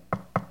go,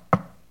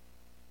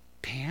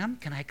 Pam,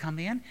 can I come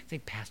in? Say,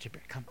 Pastor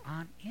Barry, come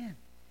on in.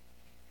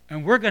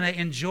 And we're going to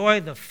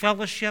enjoy the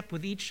fellowship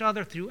with each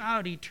other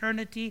throughout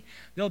eternity.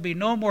 There'll be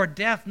no more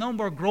death, no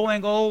more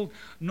growing old,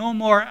 no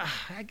more.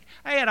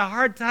 I had a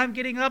hard time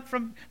getting up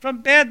from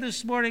bed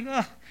this morning.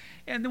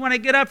 And when I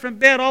get up from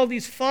bed, all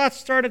these thoughts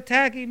start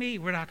attacking me.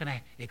 We're not going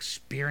to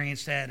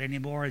experience that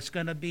anymore. It's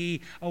going to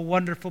be a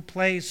wonderful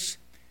place.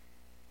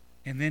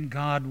 And then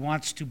God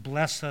wants to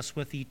bless us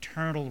with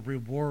eternal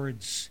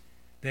rewards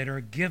that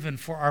are given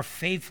for our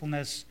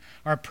faithfulness,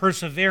 our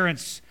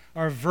perseverance,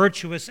 our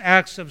virtuous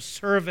acts of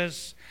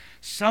service.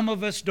 Some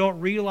of us don't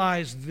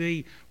realize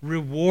the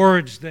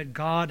rewards that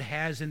God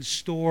has in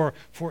store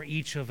for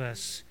each of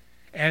us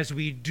as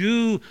we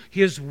do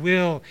His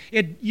will.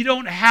 You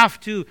don't have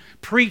to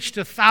preach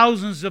to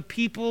thousands of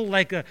people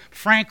like a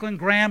Franklin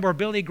Graham or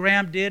Billy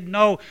Graham did.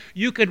 No,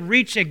 you could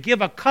reach and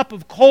give a cup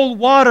of cold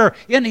water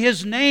in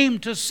His name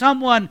to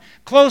someone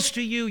close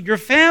to you, your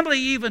family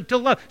even, to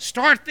love.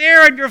 Start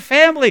there in your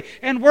family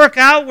and work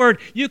outward.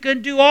 You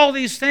can do all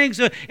these things.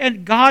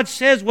 And God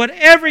says,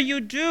 whatever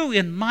you do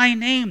in my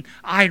name,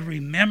 I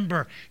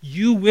remember.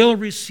 You will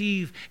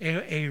receive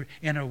a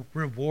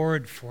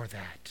reward for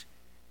that.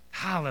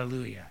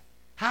 Hallelujah.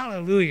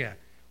 Hallelujah.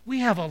 We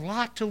have a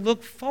lot to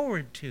look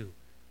forward to.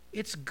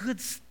 It's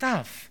good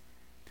stuff.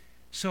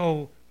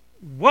 So,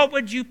 what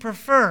would you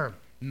prefer?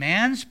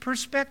 Man's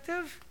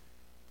perspective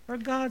or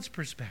God's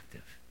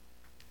perspective?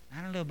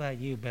 I don't know about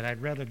you, but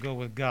I'd rather go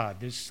with God.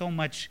 There's so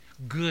much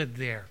good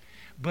there.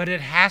 But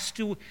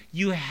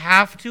you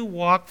have to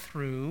walk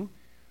through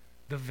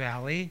the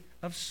valley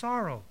of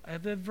sorrow,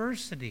 of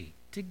adversity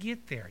to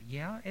get there.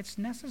 Yeah, it's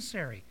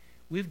necessary.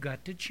 We've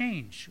got to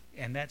change,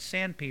 and that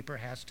sandpaper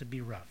has to be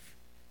rough.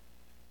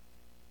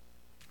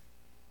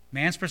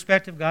 Man's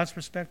perspective, God's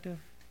perspective.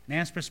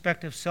 Man's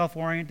perspective,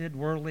 self-oriented,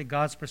 worldly.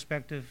 God's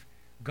perspective,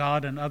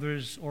 God and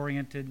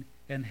others-oriented,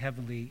 and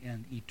heavenly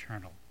and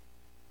eternal.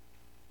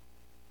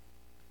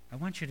 I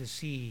want you to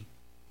see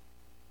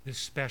this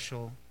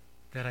special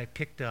that I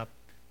picked up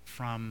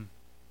from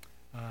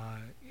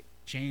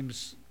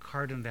James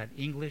Corden, that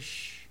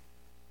English.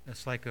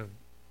 That's like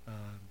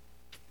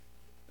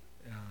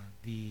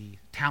the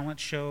talent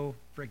show.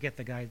 Forget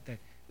the guy.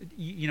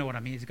 You know what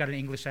I mean. He's got an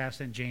English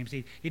accent, James.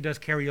 He does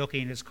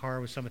karaoke in his car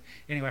with somebody.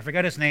 Anyway, I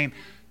forgot his name.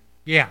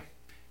 Yeah.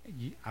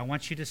 I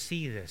want you to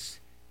see this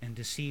and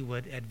to see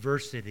what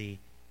adversity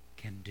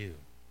can do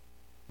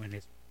when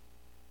it's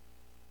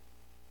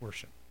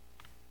worship.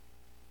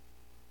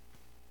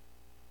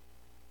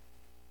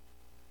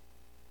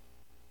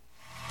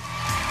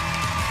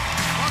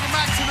 Welcome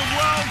back to the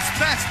world's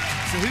best.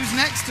 So who's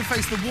next to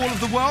face the wall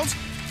of the world?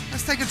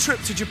 Let's take a trip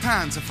to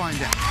Japan to find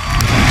out.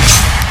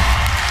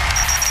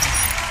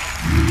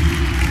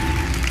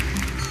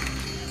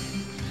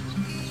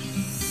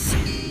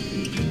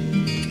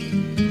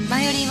 バ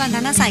イオリンは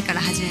7歳か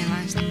ら始めま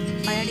した。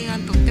バイオリンは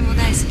とっても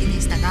大好きで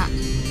したが、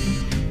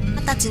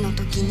20歳の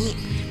時に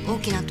大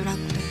きなトラ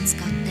ックでぶつ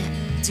かって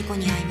事故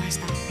に遭いまし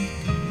た。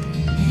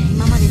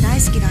今まで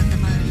大好きだった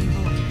バイオリン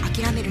を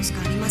諦めるし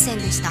かありません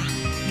でした。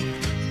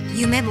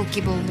夢も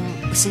希望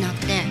も失っ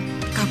て、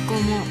学校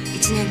も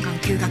1年間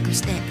休学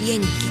して家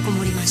に引きこ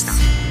もりました。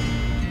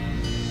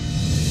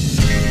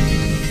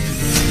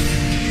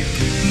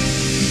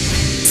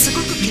すご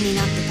く気に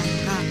なってたの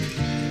が、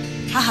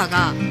母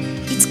が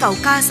いつかお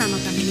母さんの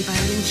ためにバイ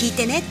オリン弾い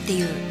てねって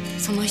いう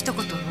その一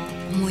言を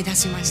思い出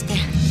しまして、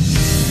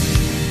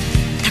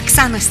たく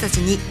さんの人たち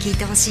に聴い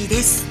てほしい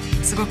です。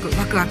すごく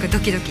ワクワクド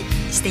キドキ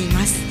してい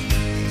ます。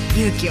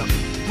勇気を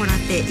もらっ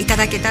ていた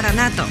だけたら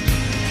なと。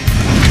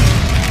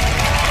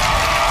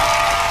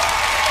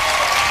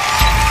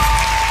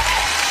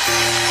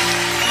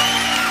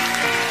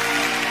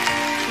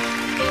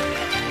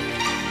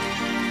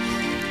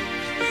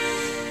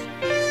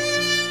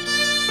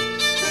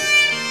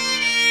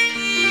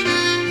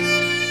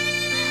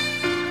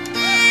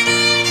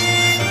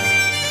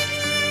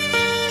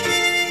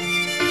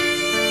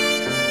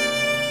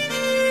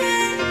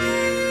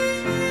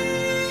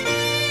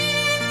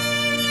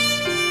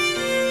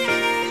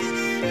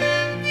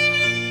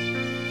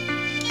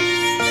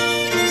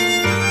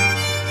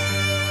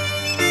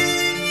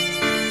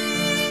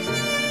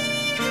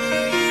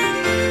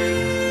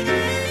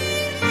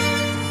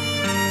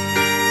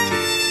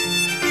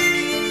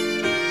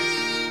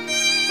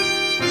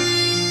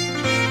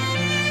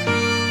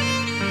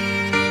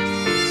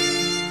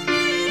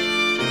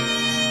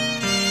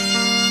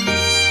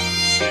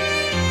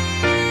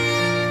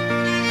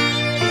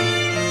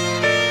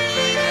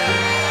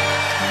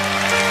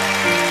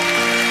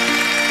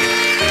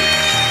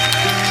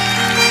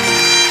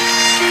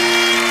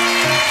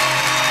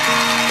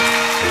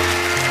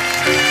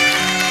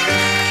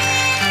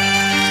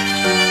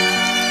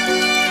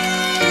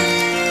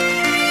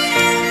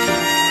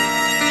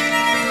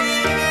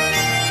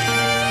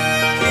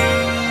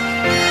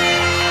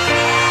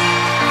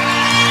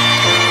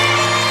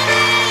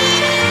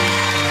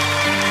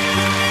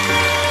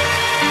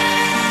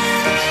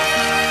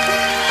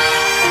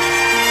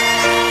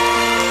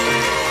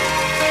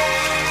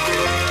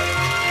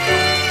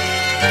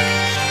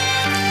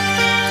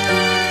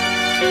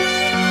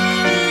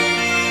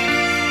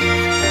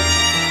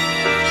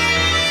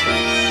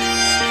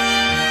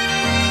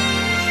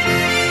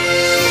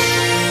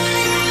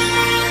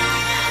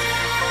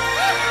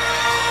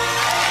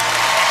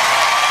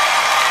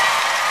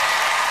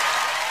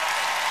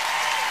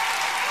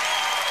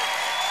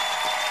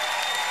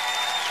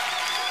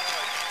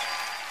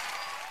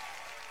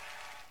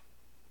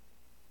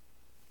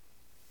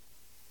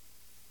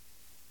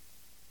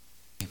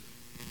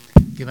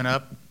given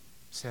up,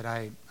 said,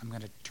 I'm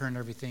going to turn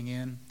everything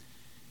in,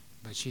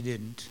 but she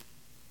didn't.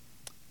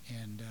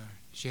 And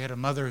she had a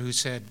mother who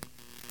said,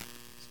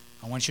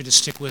 I want you to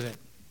stick with it.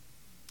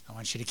 I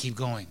want you to keep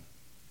going.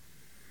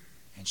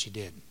 And she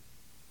did.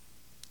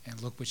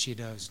 And look what she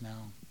does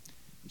now.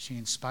 She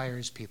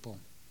inspires people.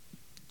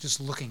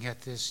 Just looking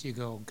at this, you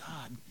go,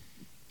 God,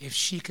 if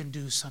she can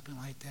do something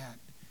like that,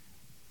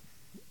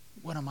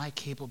 what am I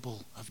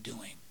capable of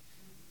doing?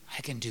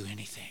 I can do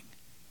anything.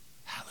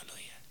 Hallelujah.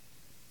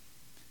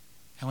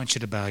 I want you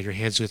to bow your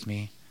heads with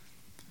me.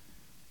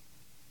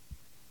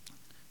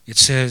 It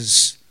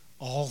says,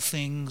 all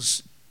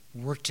things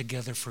work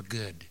together for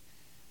good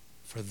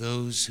for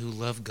those who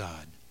love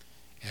God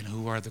and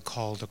who are the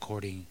called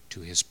according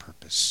to his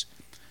purpose.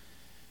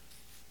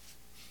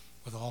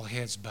 With all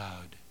heads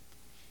bowed,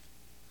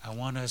 I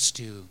want us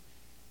to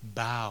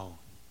bow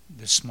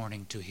this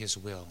morning to his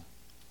will.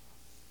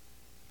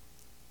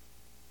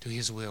 To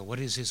his will. What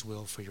is his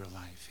will for your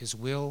life? His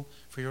will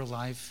for your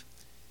life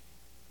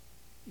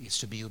is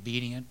to be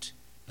obedient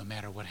no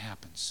matter what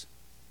happens.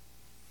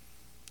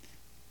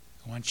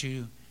 I want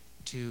you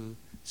to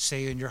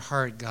say in your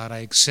heart, God, I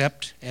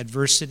accept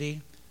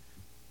adversity.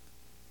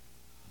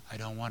 I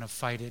don't want to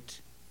fight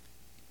it.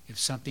 If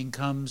something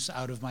comes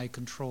out of my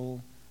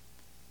control,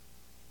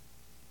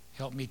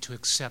 help me to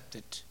accept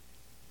it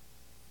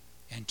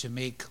and to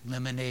make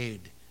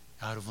lemonade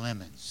out of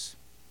lemons.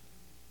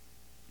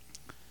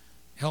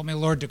 Help me,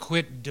 Lord, to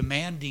quit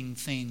demanding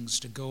things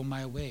to go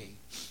my way.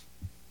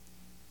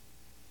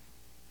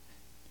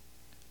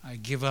 I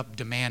give up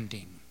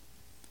demanding.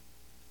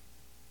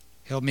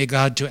 Help me,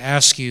 God, to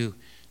ask you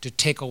to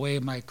take away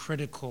my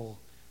critical,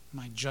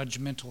 my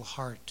judgmental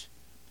heart.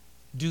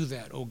 Do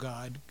that, oh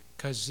God,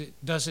 because it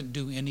doesn't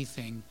do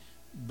anything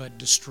but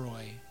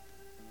destroy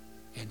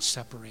and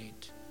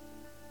separate.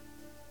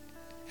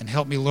 And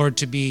help me, Lord,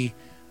 to be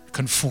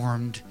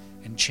conformed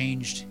and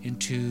changed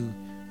into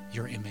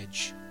your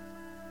image.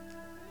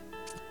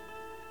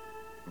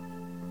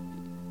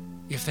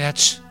 If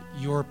that's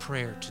your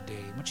prayer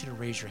today, I want you to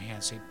raise your hand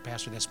and say,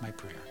 Pastor, that's my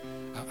prayer.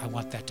 I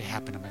want that to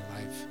happen in my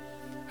life.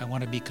 I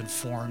want to be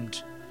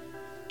conformed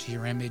to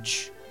your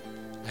image.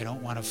 I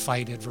don't want to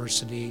fight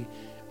adversity.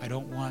 I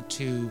don't want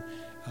to,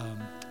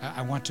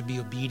 I want to be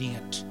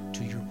obedient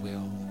to your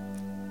will.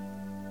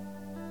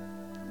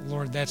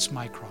 Lord, that's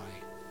my cry.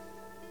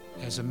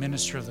 As a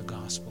minister of the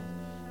gospel,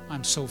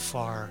 I'm so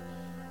far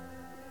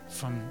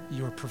from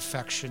your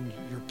perfection,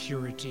 your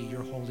purity,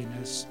 your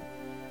holiness.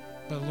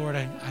 But Lord,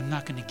 I'm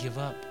not going to give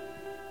up.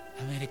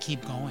 I'm going to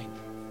keep going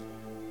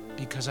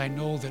because I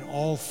know that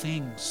all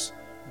things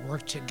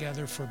work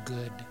together for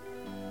good.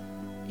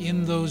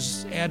 In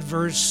those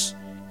adverse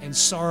and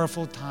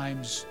sorrowful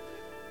times,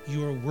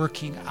 you are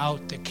working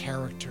out the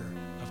character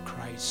of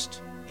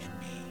Christ in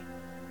me.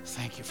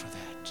 Thank you for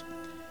that.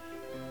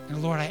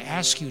 And Lord, I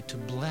ask you to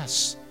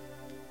bless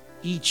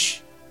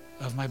each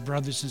of my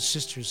brothers and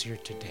sisters here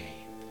today.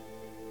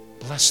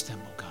 Bless them,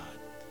 oh God.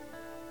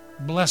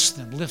 Bless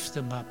them, lift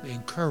them up,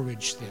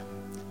 encourage them,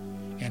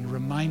 and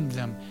remind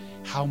them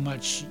how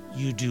much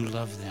you do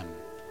love them,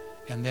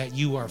 and that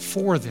you are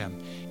for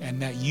them, and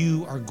that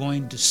you are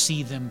going to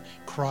see them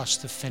cross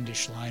the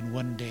finish line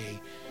one day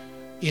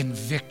in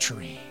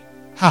victory.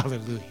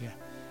 Hallelujah.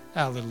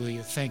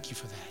 Hallelujah. Thank you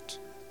for that.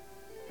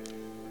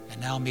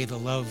 And now may the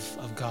love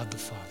of God the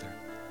Father,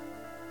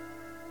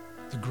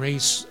 the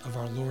grace of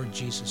our Lord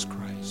Jesus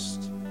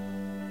Christ,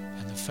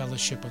 and the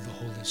fellowship of the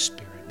Holy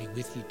Spirit be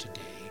with you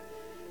today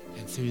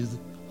and through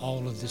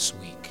all of this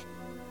week.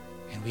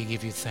 And we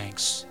give you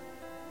thanks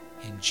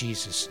in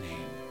Jesus'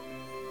 name.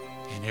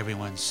 And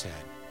everyone said,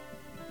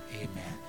 amen.